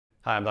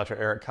Hi, I'm Dr.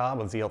 Eric Cobb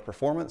of Z-Health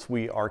Performance.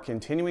 We are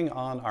continuing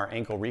on our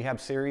ankle rehab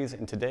series,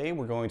 and today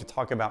we're going to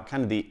talk about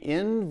kind of the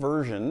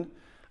inversion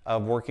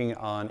of working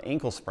on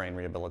ankle sprain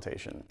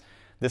rehabilitation.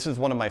 This is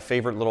one of my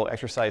favorite little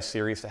exercise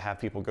series to have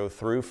people go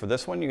through. For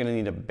this one, you're going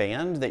to need a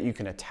band that you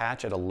can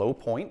attach at a low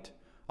point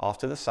off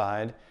to the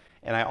side,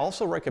 and I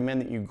also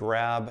recommend that you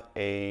grab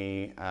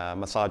a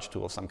massage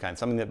tool of some kind,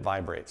 something that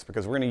vibrates,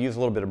 because we're going to use a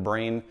little bit of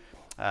brain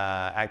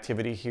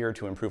activity here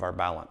to improve our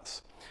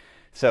balance.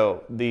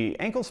 So the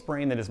ankle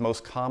sprain that is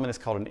most common is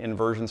called an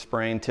inversion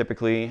sprain.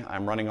 Typically,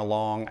 I'm running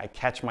along, I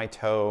catch my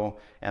toe,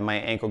 and my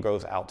ankle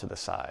goes out to the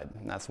side.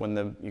 And that's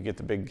when you get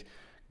the big,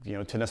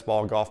 tennis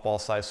ball, golf ball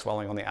size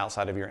swelling on the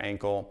outside of your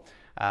ankle.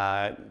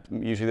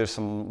 Usually there's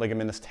some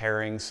ligamentous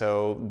tearing,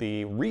 so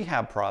the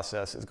rehab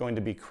process is going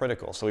to be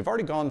critical. So we've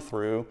already gone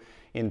through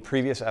in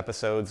previous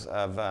episodes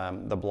of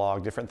the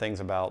blog different things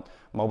about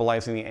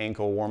mobilizing the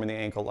ankle, warming the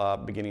ankle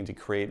up, beginning to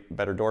create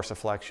better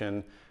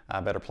dorsiflexion,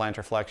 better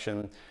plantar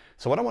flexion.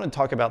 So what I want to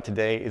talk about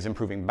today is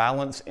improving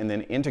balance and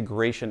then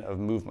integration of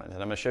movement.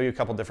 And I'm going to show you a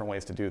couple different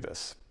ways to do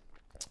this.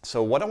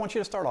 So what I want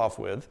you to start off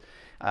with,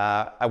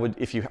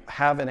 if you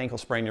have an ankle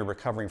sprain you're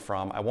recovering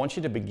from, I want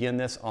you to begin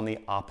this on the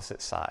opposite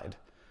side.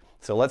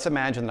 So let's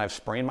imagine that I've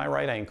sprained my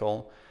right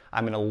ankle.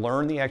 I'm going to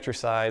learn the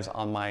exercise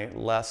on my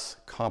less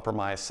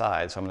compromised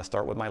side. So I'm going to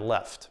start with my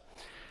left.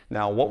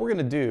 Now what we're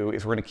going to do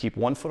is we're going to keep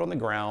one foot on the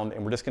ground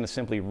and we're just going to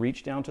simply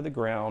reach down to the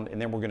ground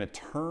and then we're going to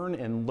turn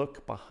and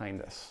look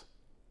behind us.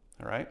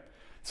 All right?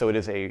 So it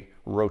is a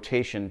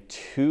rotation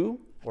to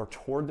or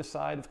toward the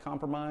side of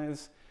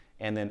compromise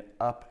and then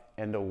up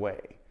and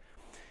away.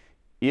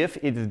 If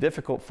it is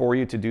difficult for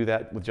you to do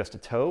that with just a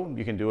toe,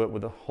 you can do it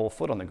with a whole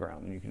foot on the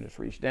ground. And you can just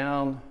reach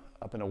down,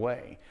 up and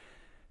away.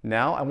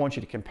 Now I want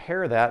you to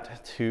compare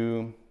that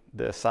to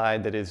the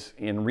side that is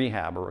in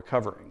rehab or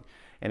recovering.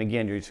 And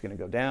again, you're just going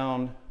to go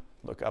down,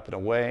 look up and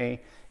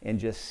away, and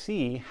just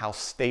see how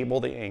stable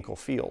the ankle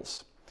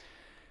feels.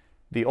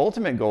 The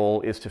ultimate goal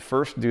is to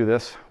first do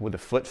this with the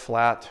foot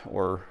flat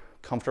or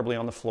comfortably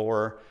on the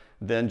floor,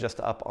 then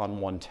just up on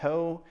one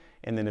toe,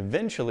 and then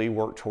eventually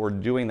work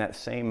toward doing that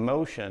same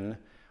motion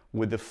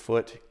with the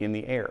foot in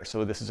the air.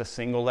 So this is a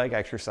single leg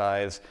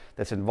exercise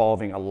that's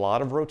involving a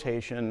lot of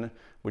rotation,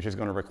 which is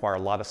going to require a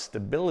lot of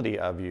stability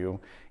of you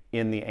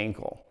in the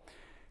ankle.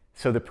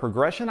 So the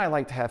progression I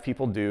like to have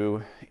people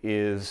do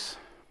is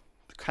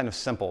kind of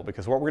simple,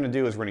 because what we're going to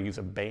do is we're going to use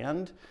a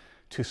band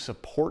to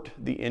support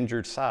the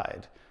injured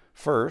side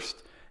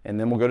first, and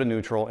then we'll go to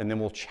neutral, and then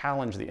we'll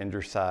challenge the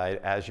injured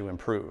side as you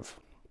improve.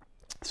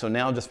 So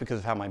now, just because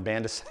of how my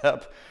band is set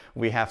up,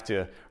 we have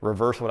to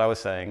reverse what I was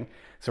saying.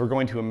 So we're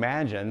going to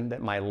imagine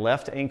that my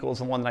left ankle is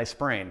the one that I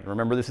sprained.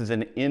 Remember, this is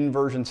an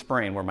inversion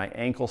sprain where my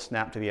ankle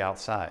snapped to the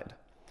outside.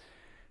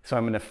 So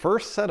I'm going to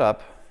first set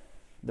up,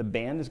 the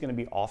band is going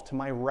to be off to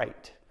my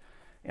right,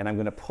 and I'm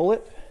going to pull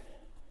it,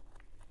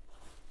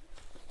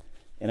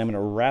 and I'm going to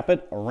wrap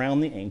it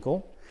around the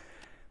ankle.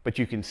 But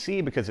you can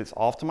see, because it's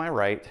off to my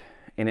right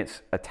and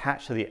it's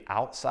attached to the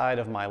outside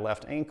of my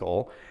left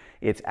ankle,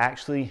 it's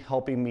actually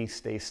helping me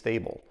stay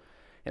stable.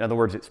 In other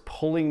words, it's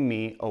pulling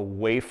me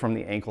away from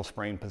the ankle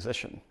sprain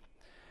position.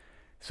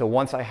 So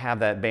once I have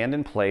that band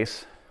in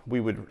place, we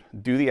would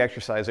do the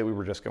exercise that we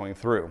were just going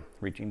through,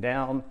 reaching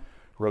down,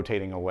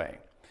 rotating away.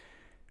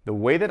 The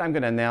way that I'm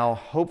going to now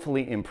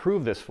hopefully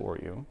improve this for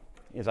you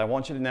is I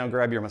want you to now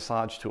grab your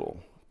massage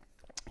tool.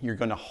 You're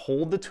going to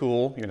hold the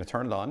tool, you're going to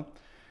turn it on.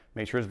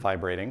 Make sure it's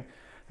vibrating.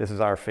 This is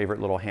our favorite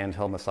little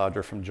handheld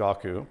massager from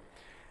Jaku.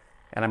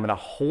 And I'm going to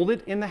hold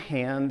it in the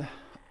hand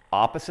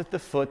opposite the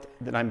foot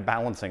that I'm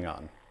balancing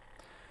on.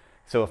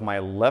 So if my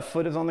left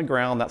foot is on the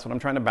ground, that's what I'm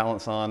trying to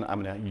balance on,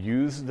 I'm going to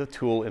use the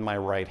tool in my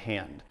right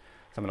hand.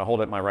 So I'm going to hold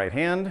it in my right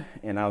hand,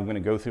 and I'm going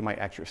to go through my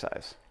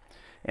exercise.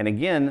 And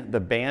again, the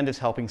band is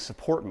helping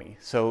support me.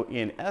 So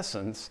in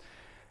essence,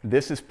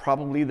 this is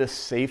probably the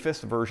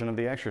safest version of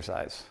the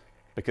exercise,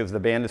 because the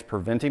band is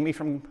preventing me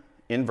from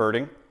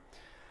inverting.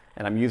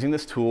 And I'm using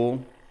this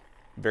tool,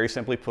 very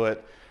simply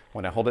put,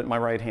 when I hold it in my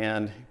right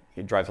hand,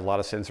 it drives a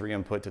lot of sensory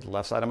input to the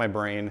left side of my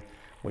brain,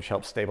 which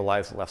helps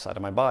stabilize the left side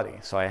of my body.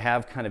 So I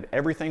have kind of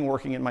everything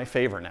working in my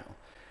favor now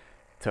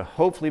to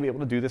hopefully be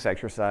able to do this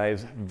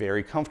exercise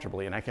very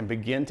comfortably. And I can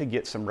begin to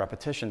get some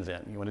repetitions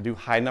in. You want to do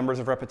high numbers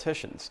of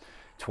repetitions,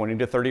 20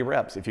 to 30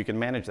 reps if you can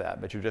manage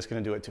that, but you're just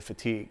going to do it to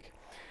fatigue.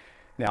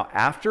 Now,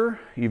 after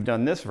you've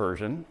done this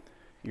version,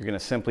 you're going to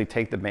simply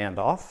take the band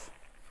off,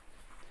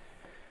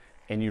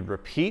 and you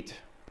repeat,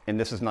 and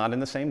this is not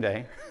in the same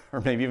day, or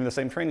maybe even the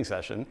same training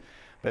session,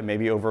 but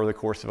maybe over the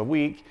course of a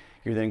week,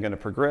 you're then going to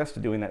progress to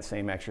doing that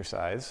same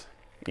exercise,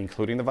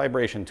 including the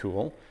vibration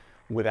tool,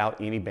 without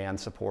any band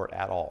support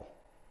at all.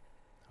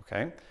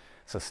 Okay?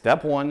 So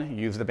step one,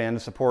 use the band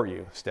to support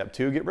you. Step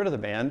two, get rid of the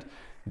band,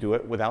 do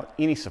it without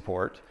any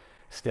support.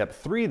 Step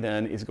three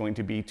then is going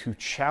to be to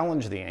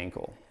challenge the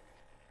ankle.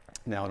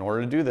 Now, in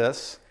order to do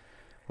this,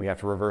 we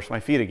have to reverse my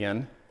feet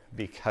again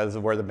because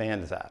of where the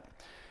band is at.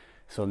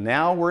 So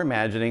now we're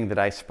imagining that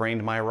I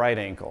sprained my right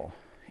ankle.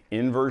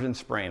 Inversion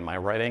sprain, my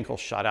right ankle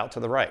shot out to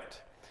the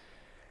right.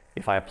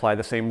 If I apply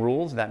the same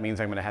rules, that means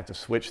I'm going to have to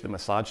switch the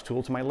massage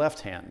tool to my left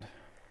hand.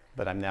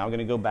 But I'm now going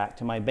to go back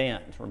to my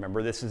band.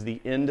 Remember, this is the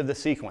end of the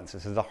sequence.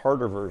 This is the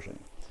harder version.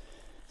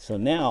 So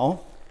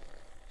now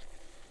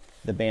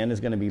the band is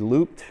going to be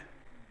looped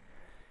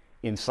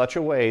in such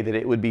a way that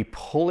it would be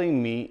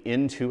pulling me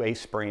into a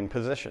sprain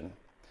position.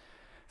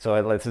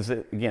 So this is,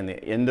 again,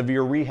 the end of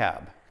your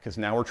rehab, because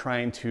now we're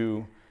trying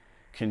to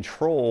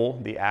control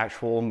the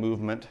actual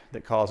movement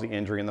that caused the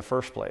injury in the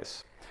first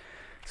place.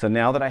 So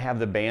now that I have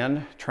the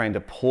band trying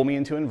to pull me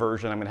into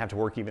inversion, I'm going to have to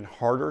work even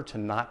harder to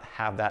not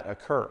have that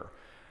occur.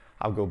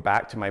 I'll go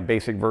back to my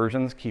basic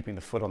versions, keeping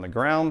the foot on the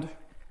ground,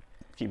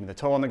 keeping the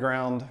toe on the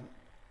ground,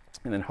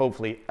 and then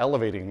hopefully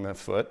elevating the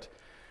foot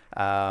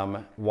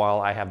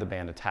while I have the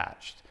band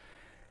attached.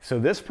 So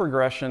this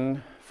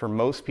progression for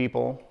most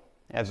people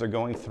as they're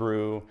going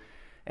through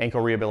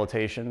ankle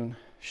rehabilitation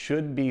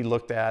should be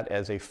looked at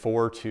as a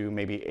 4 to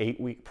maybe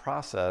 8 week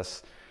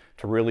process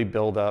to really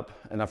build up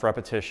enough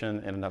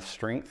repetition and enough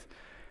strength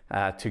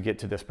to get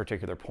to this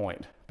particular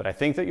point. But I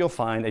think that you'll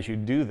find as you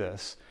do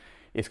this,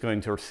 it's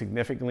going to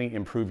significantly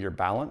improve your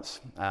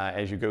balance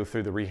as you go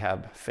through the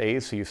rehab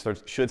phase. So you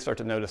should start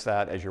to notice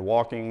that as you're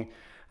walking,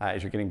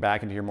 as you're getting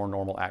back into your more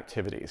normal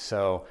activities.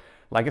 So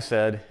like I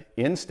said,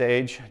 in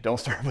stage, don't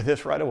start with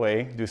this right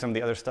away. Do some of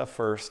the other stuff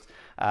first,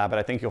 but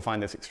I think you'll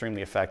find this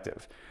extremely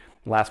effective.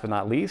 Last but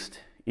not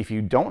least, if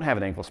you don't have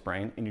an ankle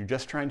sprain and you're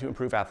just trying to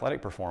improve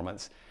athletic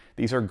performance,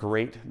 these are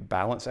great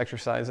balance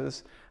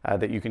exercises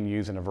that you can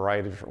use in a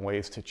variety of different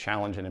ways to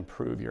challenge and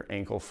improve your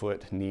ankle,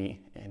 foot, knee,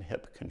 and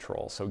hip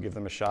control. So give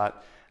them a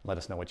shot. Let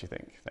us know what you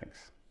think.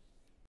 Thanks.